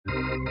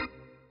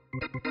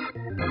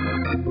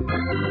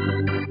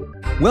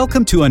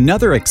Welcome to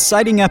another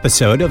exciting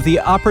episode of the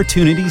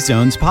Opportunity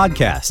Zones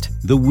podcast,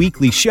 the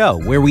weekly show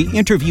where we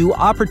interview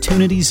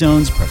Opportunity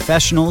Zones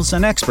professionals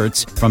and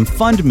experts, from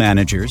fund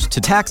managers to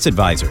tax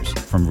advisors,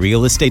 from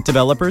real estate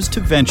developers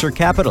to venture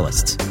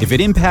capitalists. If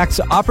it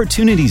impacts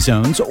Opportunity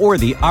Zones or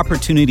the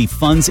opportunity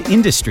funds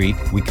industry,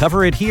 we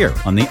cover it here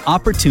on the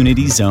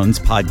Opportunity Zones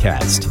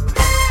podcast.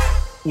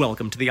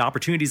 Welcome to the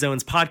Opportunity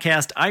Zones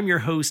podcast. I'm your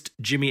host,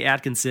 Jimmy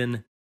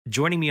Atkinson.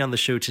 Joining me on the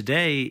show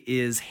today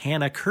is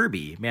Hannah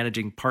Kirby,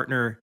 managing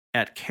partner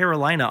at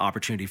Carolina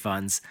Opportunity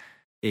Funds,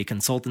 a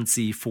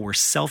consultancy for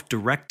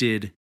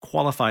self-directed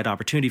qualified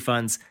opportunity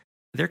funds.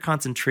 They're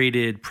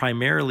concentrated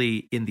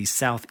primarily in the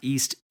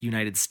Southeast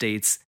United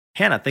States.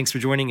 Hannah, thanks for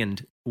joining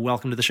and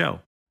welcome to the show.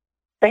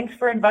 Thanks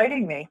for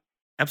inviting me.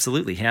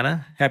 Absolutely,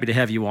 Hannah. Happy to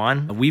have you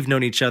on. We've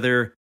known each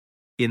other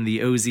in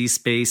the OZ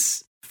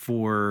space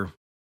for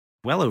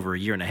well over a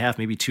year and a half,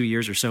 maybe 2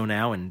 years or so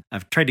now. And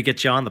I've tried to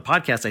get you on the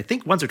podcast, I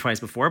think once or twice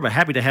before, but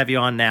happy to have you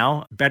on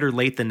now. Better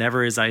late than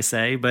never, as I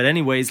say. But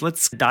anyways,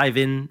 let's dive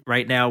in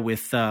right now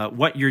with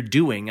what you're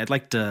doing. I'd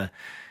like to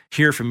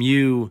hear from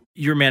you.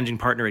 You're managing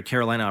partner at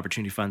Carolina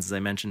Opportunity Funds, as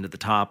I mentioned at the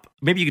top.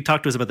 Maybe you could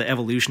talk to us about the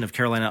evolution of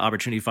Carolina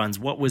Opportunity Funds.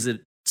 What was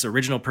its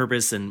original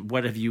purpose and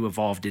what have you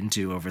evolved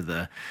into over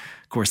the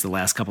course of the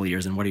last couple of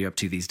years? And what are you up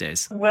to these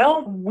days?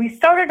 Well, we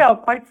started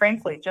out, quite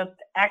frankly, just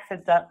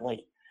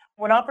accidentally.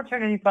 When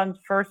opportunity funds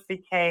first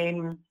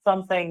became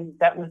something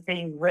that was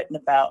being written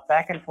about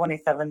back in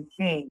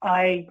 2017,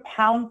 I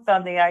pounced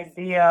on the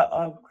idea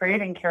of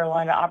creating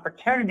Carolina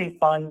Opportunity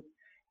Funds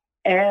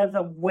as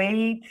a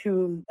way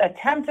to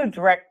attempt to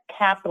direct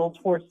capital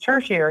towards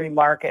tertiary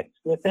markets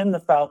within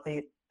the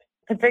Southeast,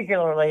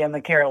 particularly in the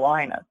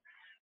Carolinas,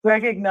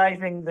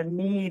 recognizing the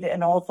need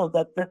and also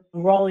that the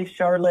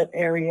Raleigh-Charlotte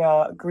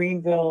area,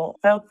 Greenville,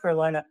 South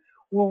Carolina,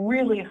 were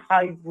really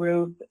high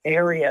growth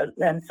areas.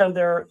 And so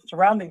their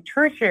surrounding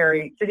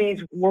tertiary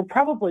cities were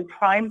probably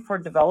primed for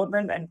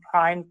development and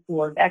primed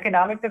for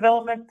economic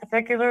development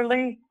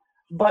particularly,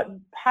 but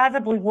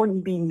possibly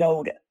wouldn't be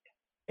noticed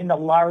in the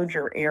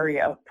larger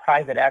area of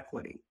private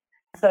equity.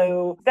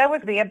 So that was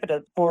the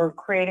impetus for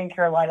creating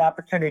Carolina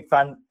Opportunity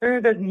Funds.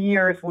 Through the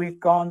years, we've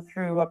gone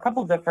through a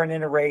couple different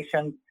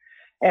iterations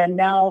and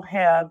now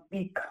have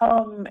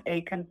become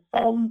a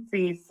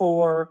consultancy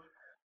for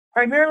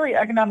primarily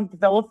economic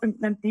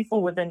development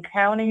people within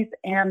counties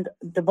and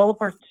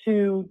developers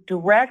to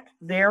direct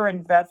their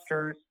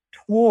investors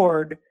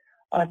toward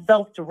a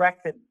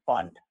self-directed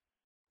fund.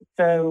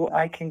 So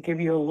I can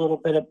give you a little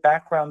bit of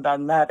background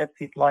on that if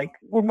you'd like.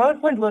 We're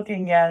mostly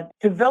looking at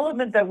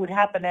development that would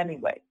happen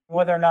anyway,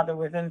 whether or not it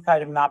was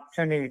inside of an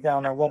opportunity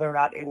zone or whether or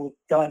not it was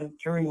done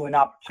through an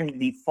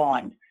opportunity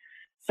fund.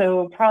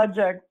 So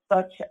projects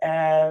such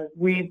as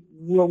we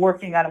were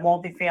working on a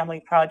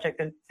multifamily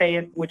project in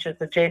Fayette, which is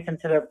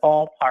adjacent to their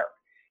ballpark.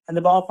 And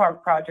the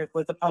ballpark project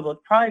was a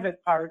public-private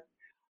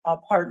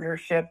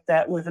partnership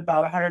that was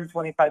about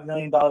 $125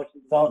 million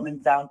in development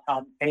in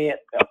downtown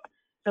Fayetteville.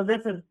 So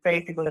this is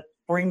basically a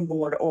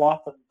springboard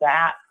off of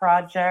that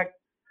project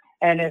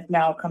and is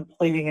now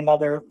completing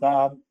another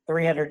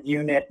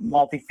 300-unit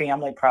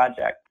multifamily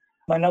project.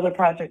 Another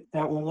project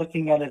that we're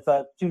looking at is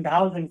a student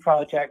housing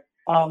project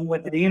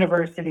with the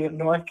University of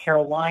North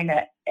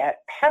Carolina at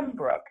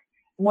Pembroke.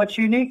 What's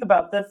unique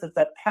about this is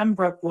that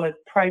Pembroke was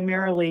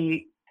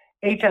primarily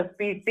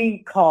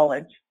HSBC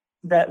college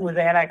that was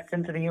annexed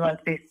into the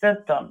UNC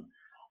system.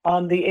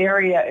 The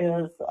area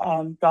is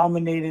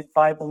dominated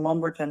by the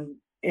Lumberton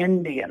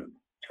Indian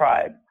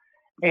tribe.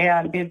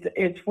 And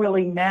it's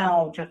really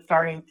now just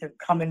starting to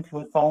come into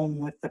its own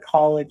with the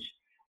college.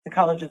 The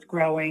college is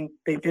growing.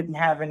 They didn't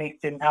have any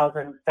student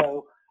housing,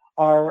 so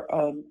our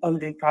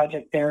OZ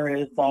project there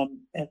is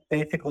it's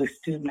basically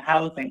student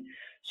housing.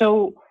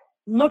 So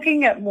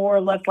looking at more or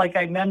less, like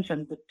I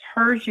mentioned, the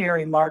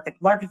tertiary markets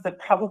that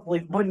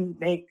probably wouldn't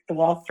make the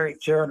Wall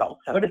Street Journal,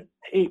 so to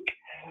speak,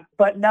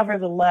 but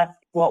nevertheless,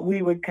 what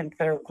we would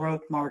consider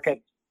growth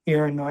markets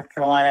here in North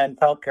Carolina and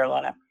South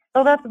Carolina.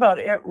 So that's about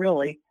it,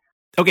 really.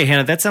 Okay,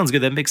 Hannah, that sounds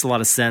good. That makes a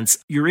lot of sense.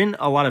 You're in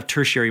a lot of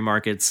tertiary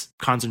markets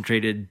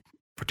concentrated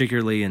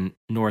particularly in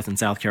North and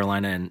South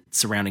Carolina and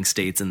surrounding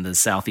states in the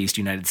Southeast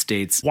United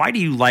States. Why do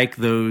you like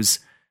those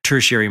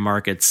tertiary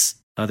markets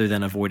other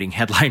than avoiding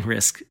headline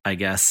risk, I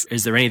guess?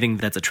 Is there anything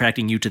that's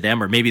attracting you to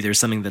them, or maybe there's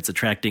something that's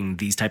attracting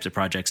these types of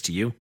projects to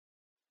you?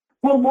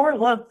 Well, more or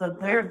less,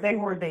 they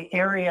were the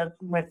areas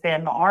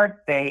within our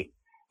state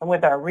and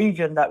with our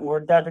region that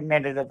were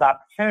designated as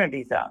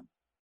opportunity zones.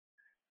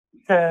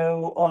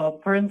 So,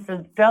 for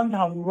instance,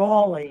 downtown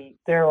Raleigh,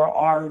 there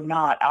are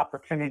not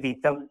opportunity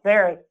zones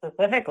there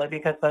specifically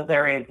because those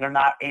areas are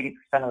not 80%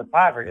 of the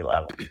poverty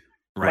level.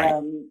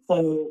 Right.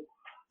 So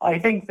I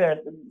think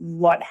that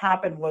what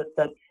happened was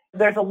that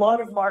there's a lot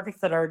of markets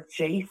that are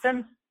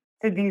adjacent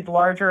to these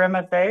larger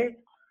MSAs,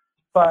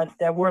 but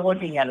that we're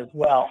looking at as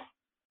well.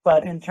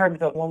 But in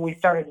terms of when we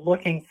started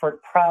looking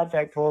for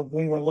projects, or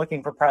we were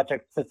looking for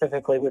projects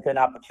specifically within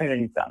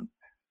opportunity zones.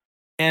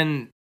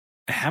 And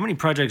how many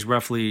projects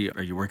roughly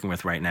are you working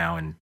with right now,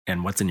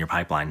 and what's in your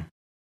pipeline?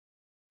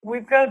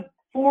 We've got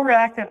 4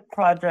 active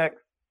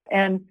projects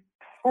and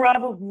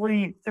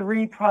probably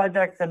 3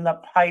 projects in the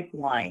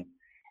pipeline.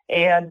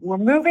 And we're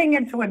moving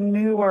into a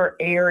newer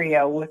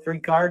area with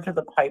regard to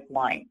the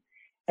pipeline.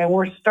 And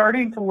we're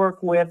starting to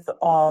work with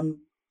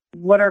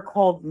what are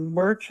called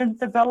merchant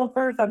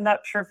developers. I'm not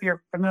sure if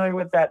you're familiar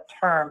with that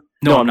term.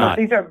 No, I'm not.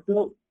 These are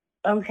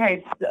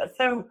okay.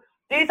 So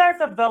these are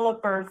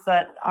developers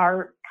that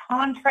are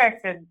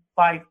contracted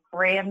by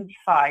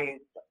franchise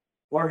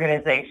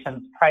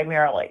organizations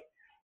primarily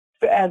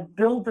as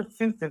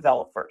build-to-suit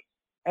developers.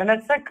 And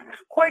it's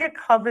quite a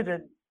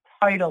coveted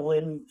title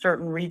in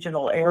certain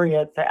regional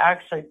areas to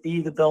actually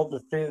be the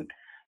build-to-suit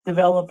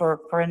developer,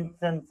 for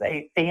instance,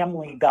 a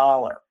Family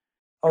Dollar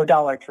or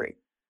Dollar Tree.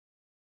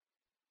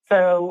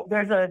 So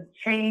there's a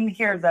chain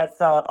here that's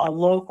a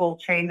local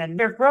chain, and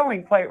they're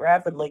growing quite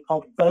rapidly,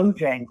 called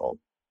Bojangles.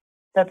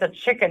 That's a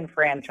chicken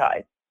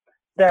franchise.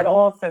 That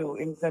also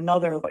is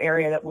another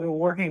area that we're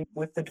working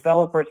with the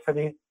developers for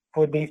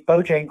these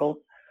Bojangles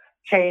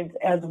chains,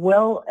 as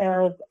well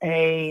as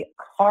a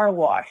car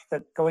wash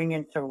that's going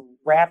into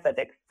rapid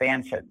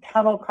expansion.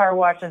 Tunnel car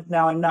washes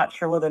now, I'm not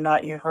sure whether or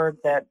not you heard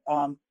that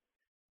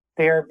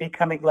they're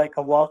becoming like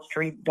a Wall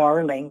Street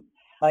darling.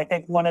 I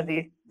think one of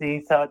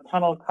these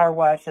tunnel car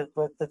washes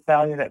was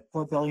valued at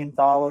 $4 billion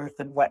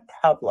in Wet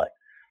Public.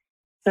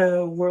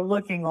 So we're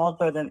looking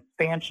also at an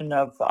expansion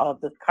of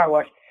this car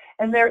wash.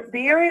 And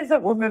the areas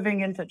that we're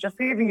moving into, just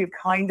to give you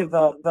kind of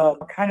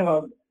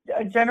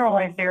a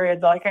generalized area,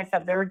 like I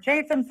said, they're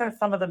adjacent to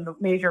some of the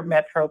major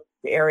metro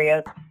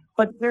areas,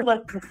 but they're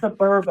like the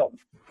suburban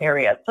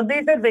areas. So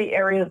these are the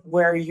areas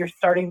where you're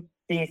starting to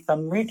see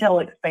some retail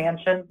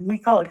expansion. We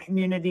call it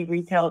community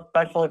retail,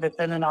 especially if it's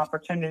in an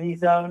opportunity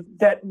zone,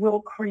 that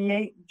will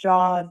create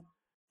jobs,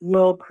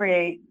 will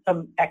create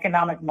some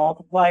economic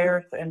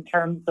multipliers in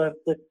terms of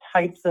the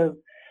types of.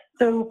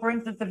 So, for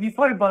instance, if you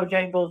put a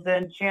Bojangles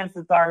in,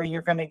 chances are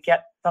you're going to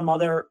get some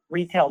other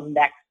retail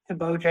next to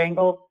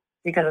Bojangles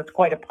because it's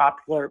quite a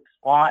popular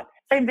spot.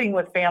 Same thing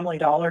with Family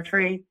Dollar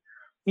Tree.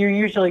 You're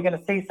usually going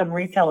to see some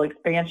retail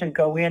expansion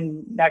go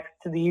in next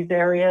to these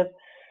areas.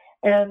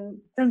 And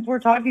since we're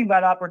talking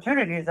about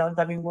opportunity zones,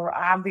 I mean, we're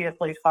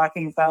obviously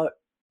talking about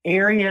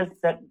areas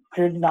that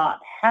did not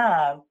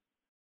have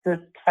this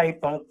type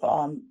of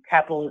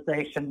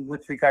capitalization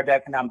with regard to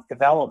economic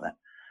development.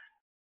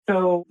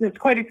 So it's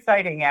quite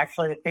exciting,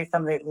 actually, to see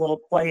some of these little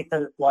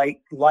places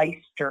like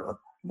Leicester,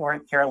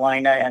 North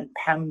Carolina, and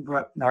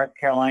Pembroke, North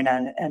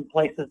Carolina, and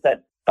places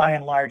that, by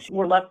and large,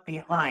 were left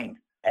behind.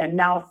 And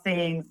now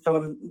seeing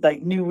some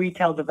like new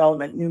retail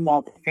development, new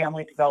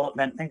multifamily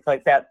development, things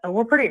like that. So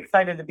we're pretty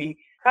excited to be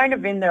kind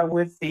of in there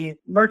with these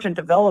merchant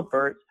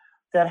developers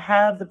that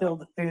have the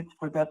build-to-suits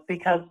for this,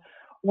 because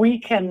we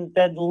can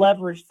then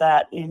leverage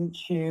that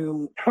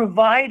into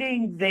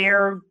providing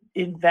their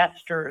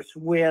investors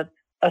with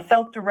a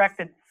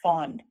self-directed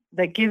fund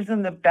that gives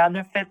them the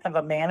benefits of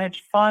a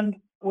managed fund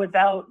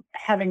without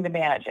having to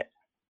manage it.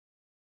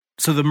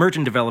 So the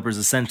merchant developers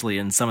essentially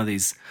in some of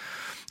these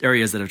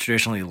areas that have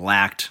traditionally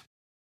lacked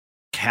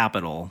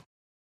capital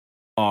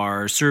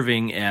are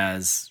serving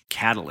as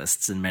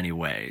catalysts in many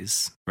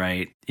ways,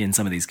 right? In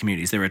some of these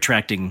communities, they're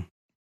attracting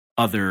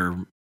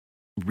other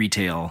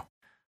retail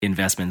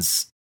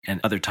investments and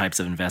other types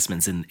of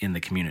investments in the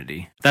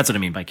community. That's what I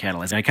mean by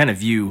catalyst. I kind of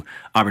view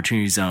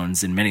opportunity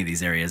zones in many of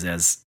these areas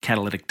as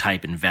catalytic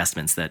type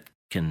investments that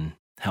can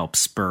help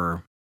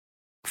spur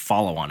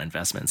follow-on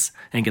investments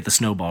and get the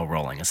snowball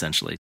rolling,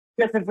 essentially.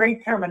 That's a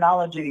great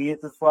terminology to use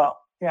as well.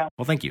 Yeah.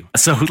 Well, thank you.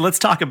 So let's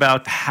talk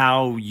about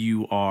how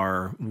you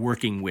are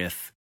working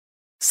with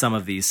some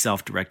of these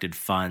self-directed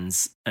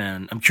funds.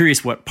 And I'm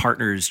curious what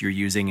partners you're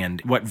using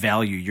and what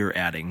value you're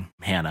adding,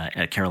 Hannah,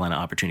 at Carolina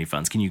Opportunity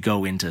Funds. Can you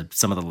go into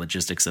some of the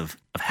logistics of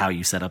how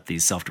you set up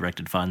these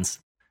self-directed funds?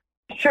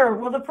 Sure.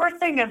 Well, the first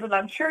thing is, and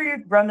I'm sure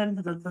you've run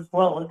into this as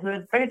well, is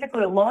that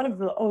basically a lot of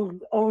the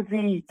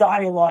OZ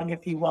dialogue,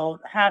 if you will,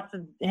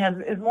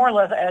 is more or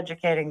less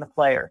educating the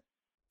player.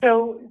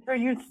 So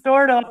you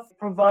start off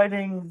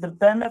providing the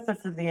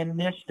benefits of the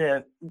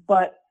initiative,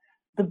 but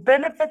the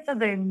benefits of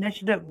the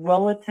initiative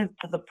relative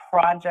to the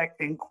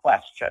project in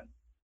question.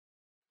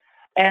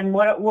 And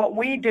what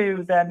we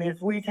do then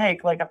is we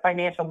take like a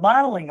financial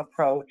modeling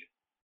approach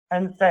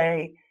and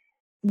say,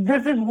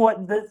 this is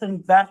what this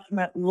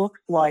investment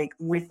looks like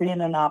within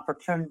an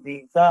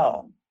opportunity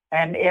zone,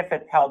 and if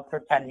it's held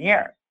for 10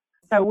 years.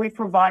 So we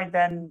provide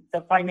then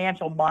the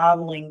financial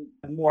modeling,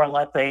 more or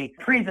less a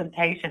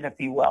presentation, if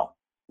you will,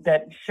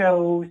 that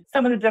shows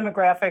some of the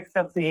demographics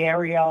of the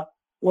area,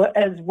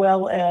 as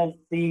well as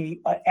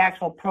the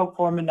actual pro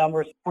forma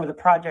numbers for the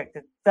project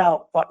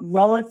itself, but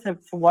relative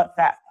to what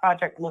that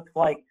project looks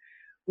like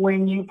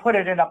when you put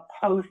it in a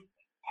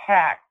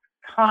post-tax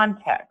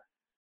context.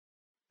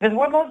 Because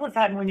most of the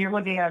time when you're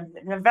looking at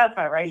an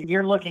investment, right,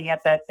 you're looking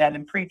at that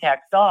in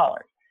pre-tax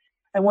dollars.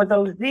 And with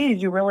those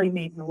Z's, you really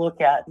need to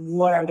look at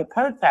what are the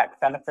post-tax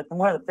benefits, and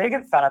one of the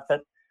biggest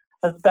benefits,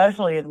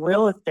 especially in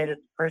real estate, is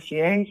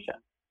depreciation.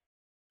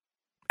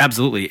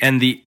 Absolutely.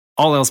 And the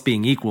all else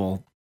being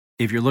equal,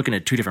 if you're looking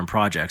at two different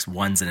projects,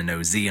 one's in an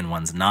OZ and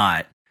one's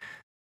not,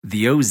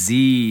 the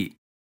OZ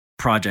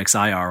project's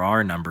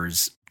IRR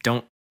numbers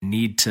don't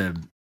need to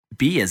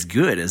be as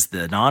good as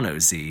the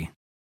non-OZ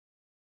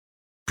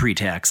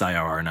pre-tax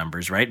IRR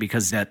numbers, right?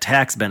 Because that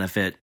tax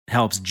benefit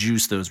helps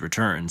juice those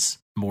returns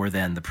more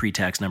than the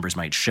pre-tax numbers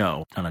might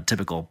show on a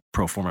typical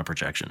pro forma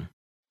projection.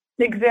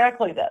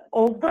 Exactly that.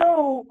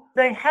 Although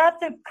they have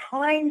to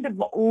kind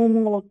of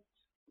almost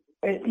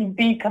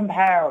be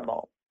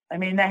comparable. I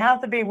mean, they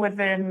have to be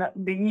within,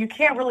 you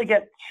can't really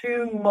get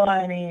too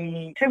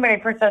many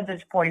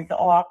percentage points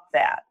off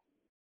that,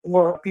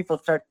 where people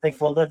start to think,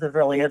 well, this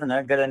really isn't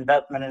a good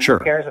investment, and Sure.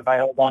 Who cares if I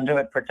hold on to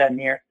it for 10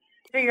 years?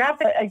 So you have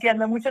to,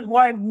 again, which is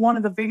why one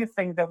of the biggest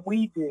things that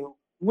we do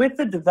with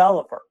the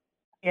developer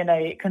in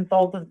a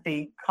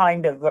consultancy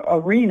kind of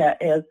arena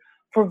is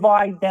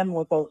provide them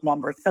with those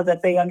numbers so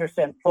that they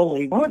understand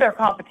fully who their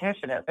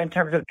competition is in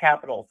terms of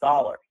capital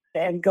dollars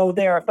and go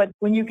there. But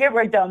when you get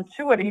right down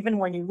to it, even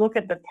when you look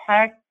at the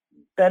tax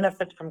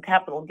benefits from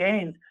capital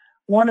gains,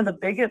 one of the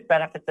biggest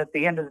benefits at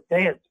the end of the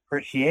day is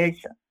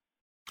depreciation.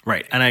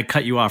 Right. And I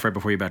cut you off right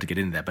before you're about to get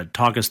into that, but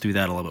talk us through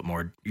that a little bit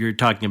more. You're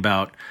talking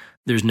about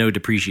there's no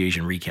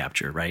depreciation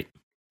recapture, right?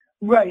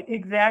 Right,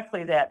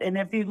 exactly that. And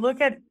if you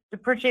look at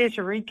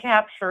depreciation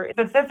recapture,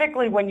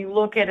 specifically when you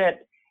look at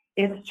it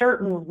in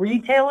certain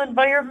retail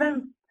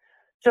environments,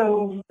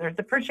 so there's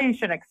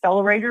depreciation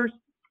accelerators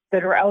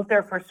that are out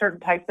there for certain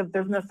types of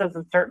businesses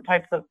and certain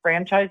types of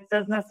franchise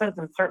businesses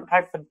and certain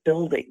types of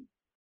buildings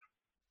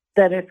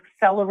that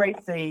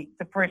accelerates the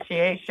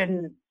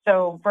depreciation.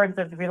 So for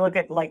instance, if you look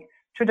at like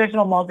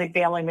traditional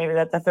multifamily, maybe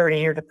that's a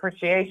 30-year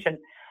depreciation.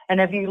 And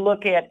if you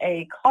look at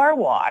a car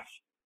wash,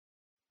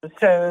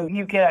 so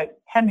you get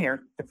a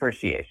 10-year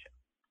depreciation,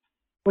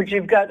 which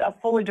you've got a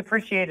fully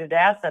depreciated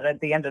asset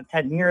at the end of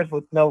 10 years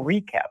with no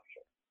recapture.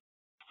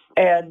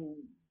 And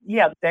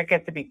yeah, that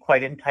gets to be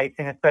quite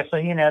enticing,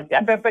 especially,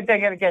 but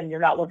again, you're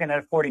not looking at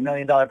a $40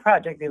 million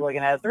project, you're looking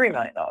at a $3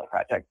 million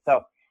project.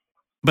 So,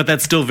 but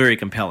that's still very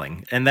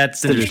compelling. And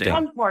that's interesting. It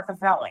becomes more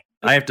compelling.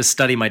 I have to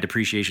study my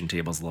depreciation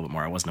tables a little bit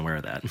more. I wasn't aware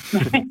of that.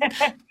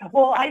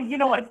 Well,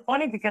 it's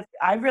funny because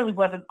I really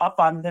wasn't up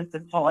on this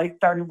until I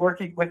started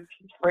working with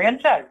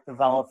franchise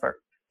developers,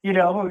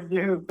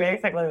 who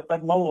basically was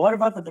like, well, what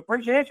about the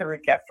depreciation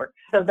recapture?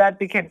 So that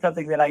became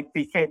something that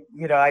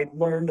I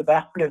learned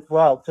about as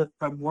well, just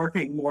from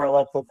working more or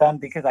less with them,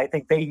 because I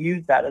think they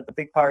use that as a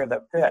big part of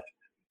their pitch.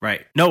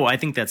 Right. No, I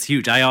think that's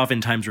huge. I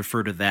oftentimes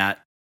refer to that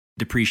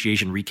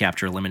depreciation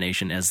recapture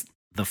elimination as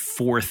the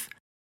fourth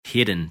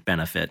hidden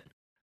benefit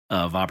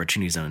of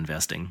opportunity zone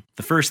investing.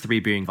 The first three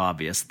being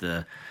obvious: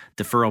 the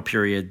deferral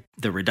period,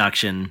 the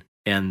reduction,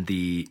 and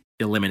the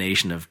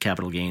elimination of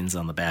capital gains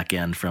on the back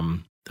end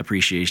from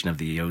appreciation of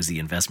the OZ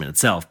investment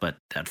itself. But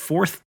that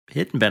fourth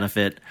hidden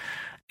benefit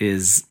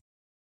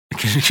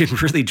can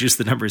really juice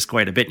the numbers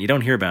quite a bit. You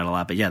don't hear about it a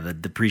lot, but yeah, the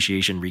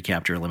depreciation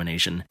recapture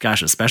elimination.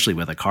 Gosh, especially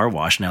with a car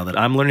wash, now that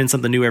I'm learning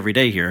something new every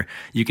day here,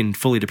 you can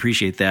fully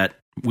depreciate that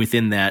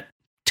within that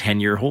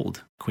 10-year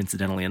hold,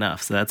 coincidentally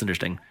enough. So that's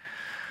interesting.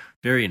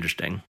 Very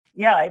interesting.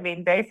 Yeah, I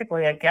mean,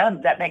 basically,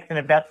 again, that makes an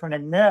investment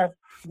in this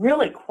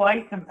really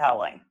quite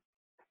compelling.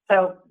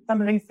 So some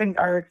of these things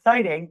are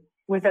exciting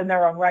within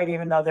their own right,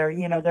 even though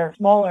they're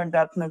smaller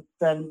investments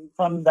than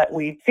some that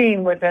we've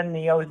seen within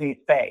the OZ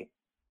space.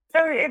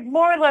 So it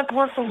more or less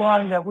works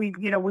along that we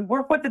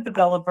work with the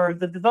developers.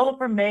 The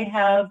developer may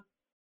have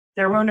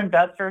their own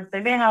investors.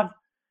 They may have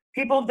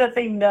people that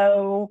they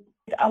know.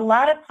 A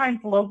lot of times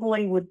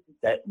locally,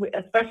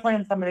 especially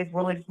in some of these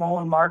really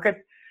smaller markets,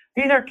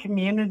 these are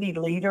community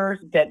leaders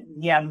that,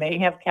 may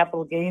have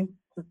capital gains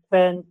to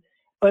spend,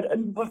 but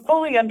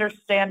fully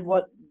understand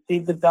what the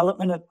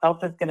development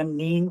itself is going to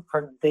mean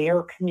for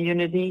their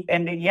community.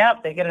 And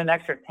if they get an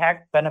extra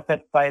tax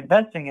benefit by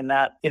investing in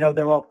that,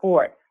 they're all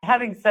for it.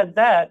 Having said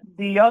that,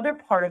 the other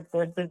part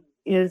of this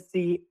is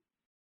the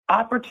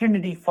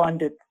opportunity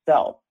fund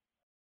itself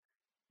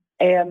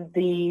and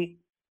the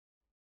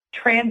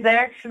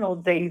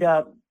transactional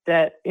data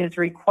that is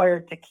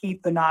required to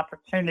keep an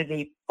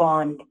opportunity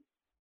fund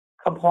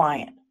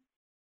compliant.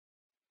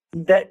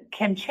 That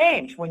can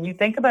change when you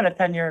think about a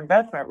 10-year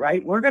investment,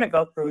 right? We're going to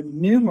go through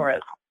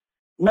numerous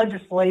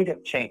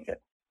legislative changes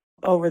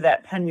over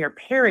that 10-year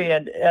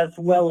period, as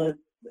well as,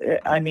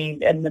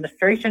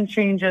 administration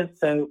changes.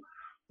 So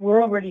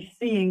we're already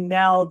seeing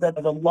now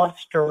that the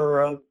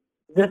luster of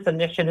this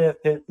initiative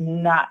is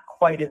not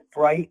quite as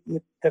bright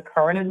with the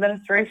current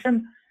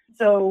administration.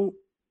 So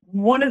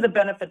one of the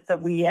benefits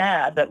that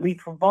we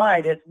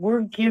provide is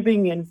we're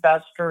giving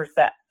investors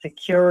that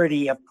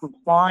security of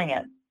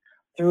compliance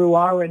through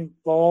our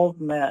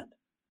involvement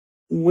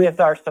with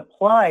our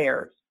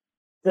suppliers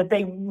that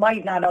they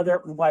might not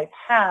otherwise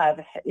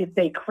have if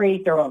they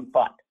create their own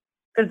fund.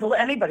 Because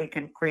anybody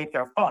can create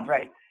their fund,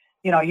 right?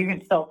 You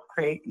can still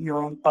create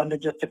your own fund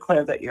and just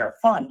declare that you're a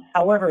fund.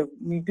 However,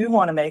 you do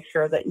want to make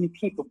sure that you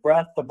keep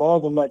abreast of all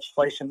the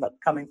legislation that's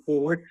coming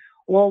forward,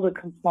 all the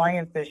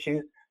compliance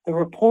issues, the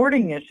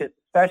reporting issues,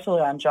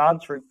 especially on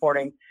jobs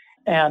reporting,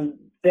 and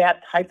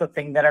that type of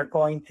thing that are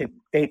going to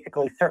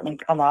basically certainly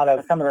come out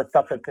of some of the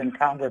stuff that's in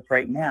Congress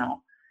right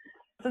now.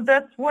 So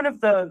that's one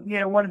of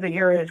the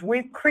areas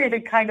we've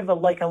created kind of a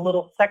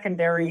little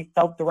secondary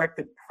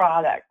self-directed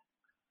product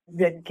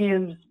that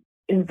gives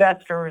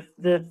investors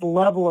this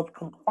level of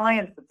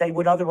compliance that they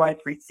would otherwise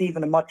receive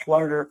in a much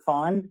larger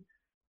fund,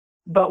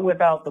 but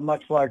without the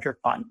much larger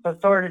fund.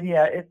 So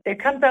it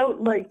comes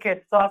out like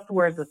it's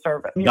software as a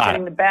service. You're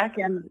getting the back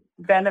end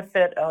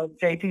benefit of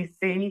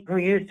JTC, who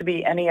used to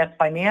be NES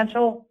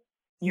Financial.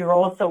 You're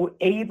also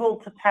able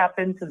to tap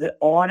into the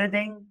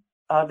auditing,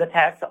 the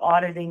tax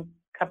auditing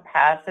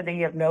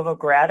capacity of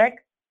Novogradac,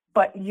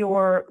 but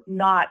you're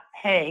not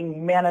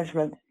paying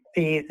management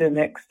fees in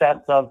excess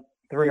of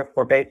 3 or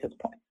 4 basis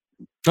points.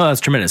 Oh,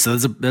 that's tremendous. So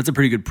that's a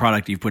pretty good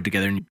product you've put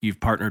together, and you've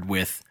partnered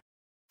with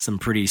some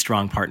pretty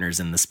strong partners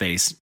in the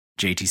space.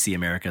 JTC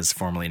Americas,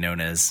 formerly known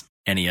as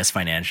NES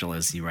Financial,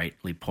 as you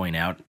rightly point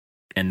out,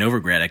 and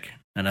Novogradac,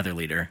 another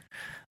leader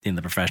in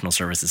the professional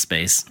services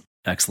space.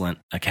 Excellent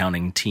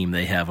accounting team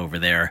they have over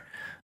there,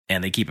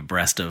 and they keep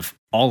abreast of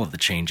all of the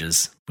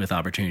changes with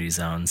Opportunity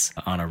Zones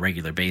on a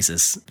regular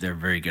basis. They're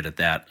very good at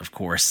that, of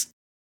course.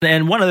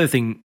 And one other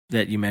thing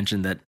that you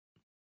mentioned that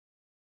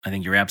I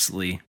think you're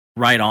absolutely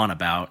right on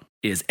about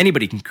is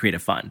anybody can create a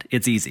fund.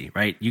 It's easy,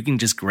 right? You can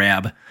just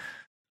grab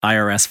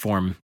IRS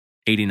Form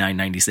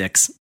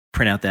 8996,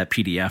 print out that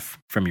PDF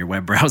from your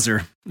web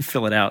browser,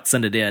 fill it out,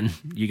 send it in.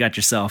 You got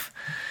yourself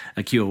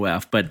a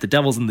QOF. But the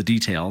devil's in the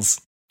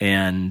details,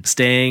 and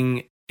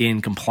staying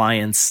in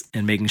compliance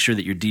and making sure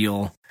that your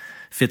deal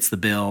fits the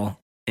bill,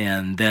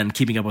 and then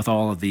keeping up with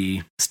all of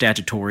the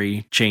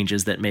statutory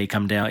changes that may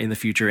come down in the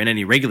future and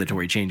any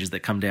regulatory changes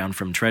that come down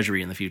from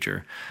Treasury in the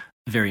future.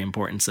 Very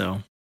important.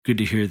 So good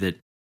to hear that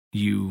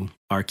you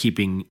are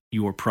keeping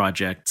your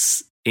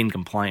projects in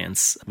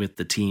compliance with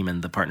the team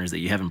and the partners that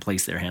you have in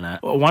place there, Hannah.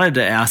 I wanted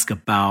to ask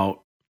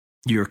about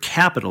your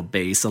capital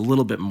base a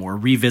little bit more,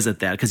 revisit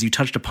that, because you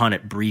touched upon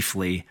it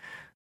briefly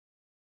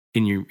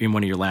in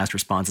one of your last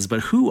responses. But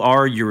who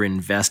are your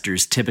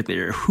investors typically,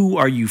 or who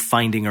are you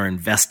finding are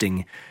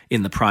investing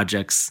in the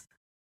projects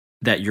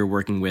that you're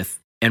working with,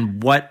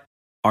 and what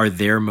are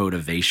their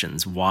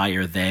motivations? Why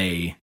are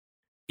they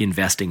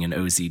investing in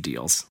OZ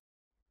deals?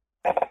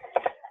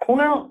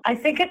 Well, I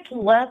think it's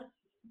less,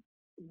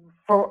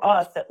 for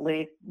us at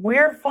least,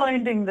 we're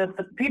finding that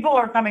the people who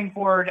are coming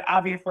forward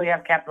obviously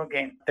have capital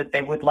gains that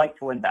they would like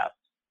to invest.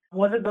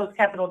 Whether those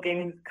capital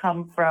gains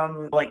come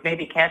from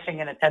maybe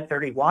cashing in a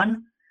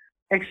 1031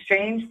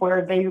 exchange,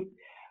 where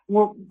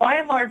by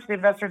and large, the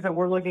investors that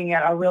we're looking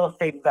at are real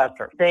estate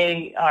investors.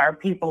 They are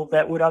people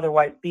that would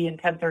otherwise be in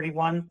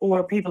 1031,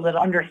 or people that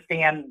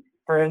understand,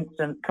 for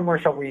instance,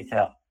 commercial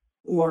retail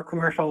or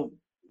commercial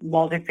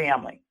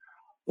multifamily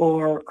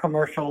or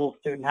commercial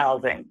student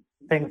housing,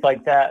 things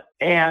like that.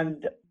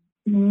 And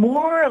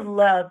more or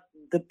less,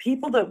 the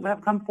people that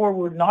have come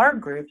forward in our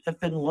groups have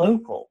been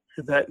local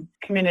to the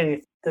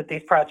communities that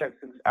these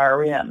projects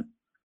are in.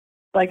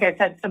 Like I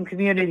said, some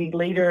community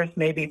leaders,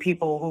 maybe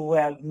people who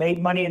have made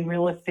money in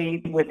real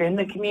estate within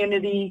the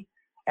community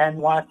and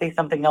want to see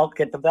something else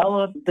get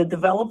developed. The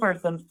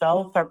developers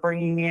themselves are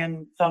bringing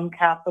in some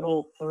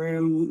capital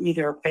through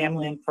either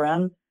family and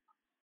friends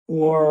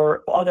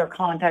or other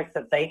contacts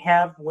that they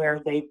have, where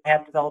they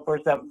have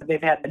developers that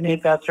they've had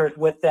investors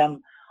with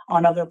them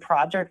on other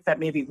projects that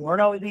maybe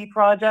weren't OZ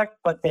projects,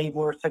 but they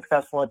were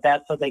successful at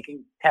that, so they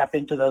can tap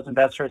into those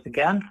investors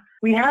again.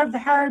 We have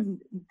had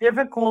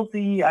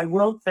difficulty, I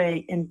will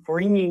say, in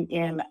bringing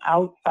in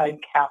outside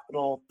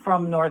capital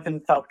from North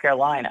and South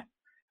Carolina.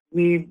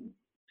 We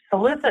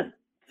solicit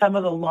some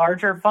of the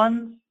larger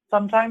funds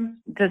sometimes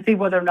to see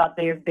whether or not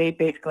they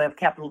basically have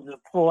capital to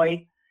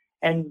deploy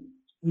and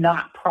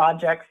not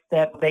projects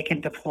that they can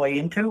deploy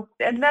into.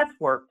 And that's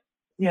worked.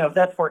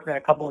 That's worked in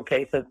a couple of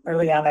cases.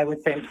 Early on, I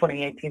would say in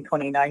 2018,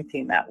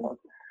 2019, that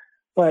worked.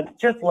 But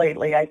just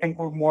lately, I think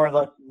we're more or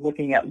less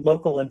looking at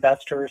local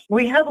investors.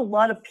 We have a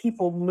lot of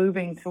people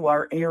moving to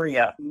our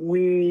area.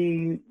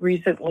 We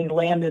recently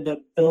landed a $1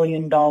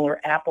 billion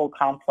Apple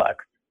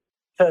complex.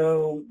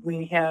 So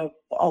we have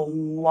a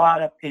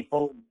lot of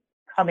people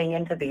coming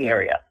into the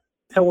area.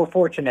 So we're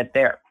fortunate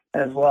there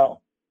as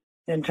well,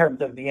 in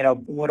terms of,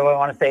 what do I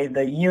want to say,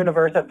 the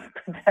universe of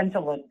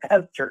potential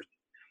investors.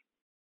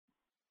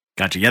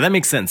 Gotcha. Yeah, that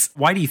makes sense.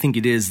 Why do you think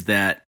it is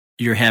that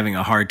you're having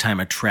a hard time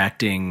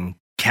attracting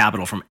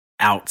capital from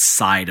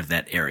outside of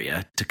that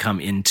area to come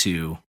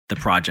into the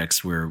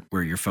projects where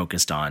you're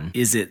focused on?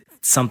 Is it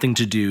something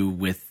to do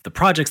with the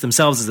projects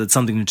themselves? Is it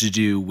something to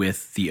do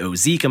with the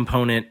OZ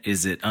component?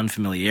 Is it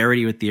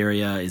unfamiliarity with the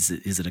area? Is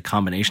it a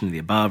combination of the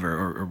above,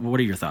 or what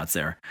are your thoughts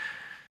there?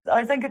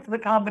 I think it's the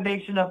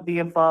combination of the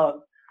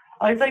above.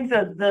 I think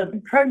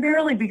that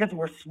primarily because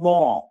we're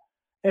small.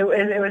 It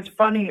was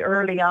funny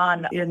early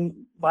on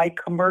in my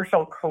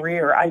commercial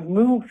career. I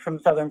moved from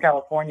Southern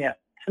California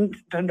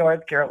to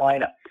North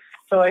Carolina.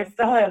 So I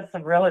still have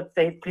some real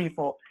estate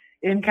people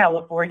in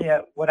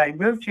California when I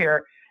moved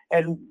here,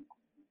 and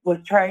was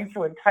trying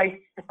to entice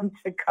them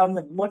to come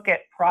and look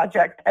at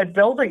projects and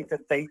buildings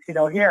and things,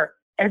 here.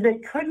 And they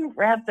couldn't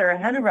wrap their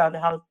head around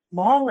how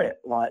small it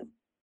was.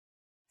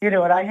 And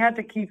I had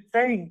to keep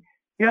saying,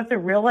 you have to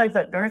realize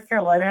that North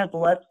Carolina has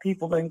less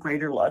people than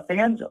Greater Los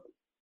Angeles.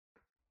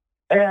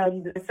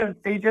 And so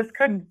they just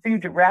couldn't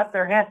seem to wrap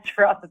their heads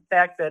around the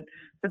fact that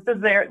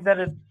that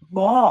it's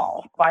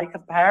small by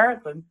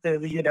comparison to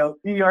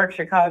New York,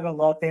 Chicago,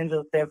 Los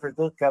Angeles, San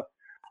Francisco.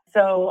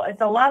 So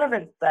it's a lot of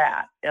it's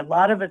that.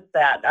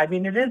 I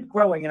mean, it is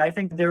growing, and I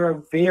think there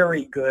are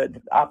very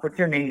good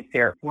opportunities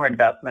here for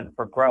investment,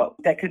 for growth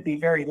that could be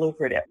very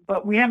lucrative.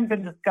 But we haven't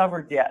been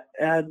discovered yet,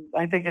 and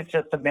I think it's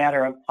just a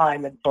matter of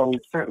time until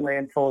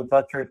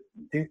investors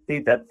do see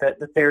that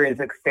this area is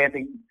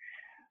expanding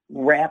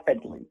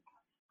rapidly.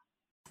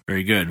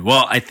 Very good.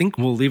 Well, I think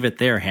we'll leave it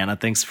there, Hannah.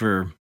 Thanks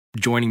for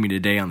joining me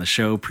today on the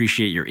show.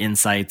 Appreciate your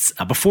insights.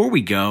 Before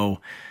we go,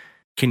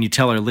 can you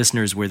tell our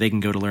listeners where they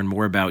can go to learn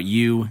more about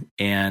you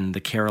and the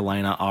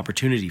Carolina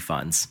Opportunity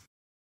Funds?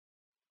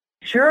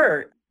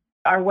 Sure.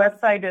 Our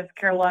website is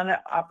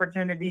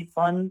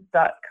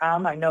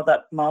carolinaopportunityfunds.com. I know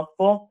that's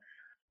mouthful,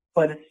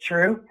 but it's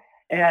true.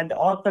 And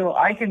also,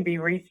 I can be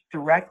reached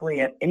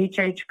directly at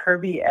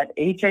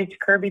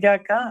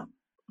hhkirby@hhkirby.com.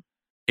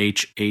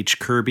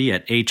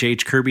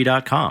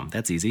 hhkirby@hhkirby.com.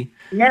 That's easy.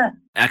 Yeah.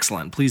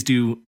 Excellent. Please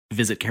do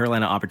visit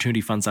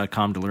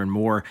carolinaopportunityfunds.com to learn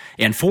more.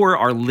 And for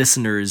our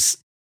listeners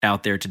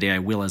out there today, I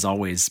will, as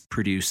always,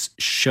 produce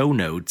show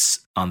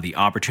notes on the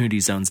Opportunity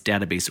Zones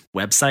database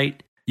website.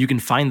 You can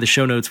find the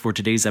show notes for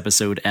today's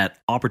episode at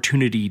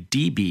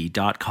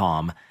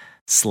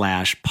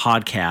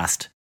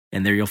opportunitydb.com/podcast.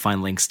 And there you'll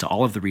find links to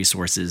all of the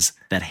resources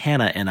that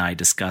Hannah and I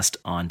discussed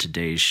on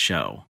today's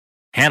show.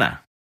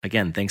 Hannah,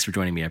 again, thanks for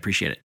joining me. I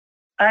appreciate it.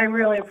 I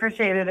really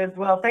appreciate it as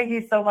well. Thank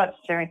you so much,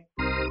 Jerry.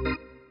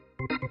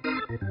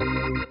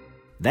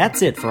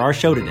 That's it for our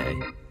show today.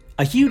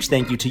 A huge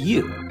thank you to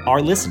you,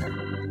 our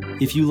listener.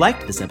 If you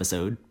liked this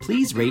episode,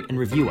 please rate and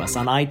review us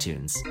on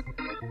iTunes.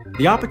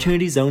 The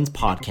Opportunity Zones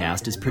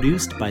podcast is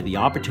produced by the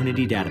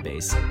Opportunity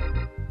Database.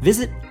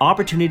 Visit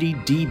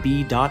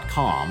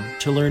opportunitydb.com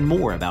to learn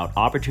more about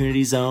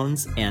Opportunity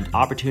Zones and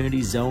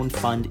Opportunity Zone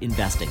Fund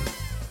investing.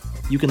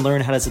 You can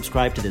learn how to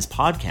subscribe to this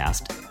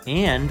podcast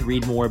and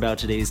read more about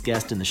today's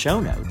guest in the show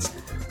notes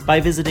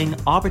by visiting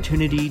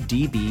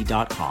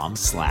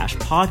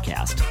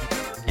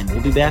opportunitydb.com/podcast. And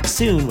we'll be back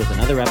soon with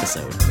another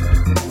episode.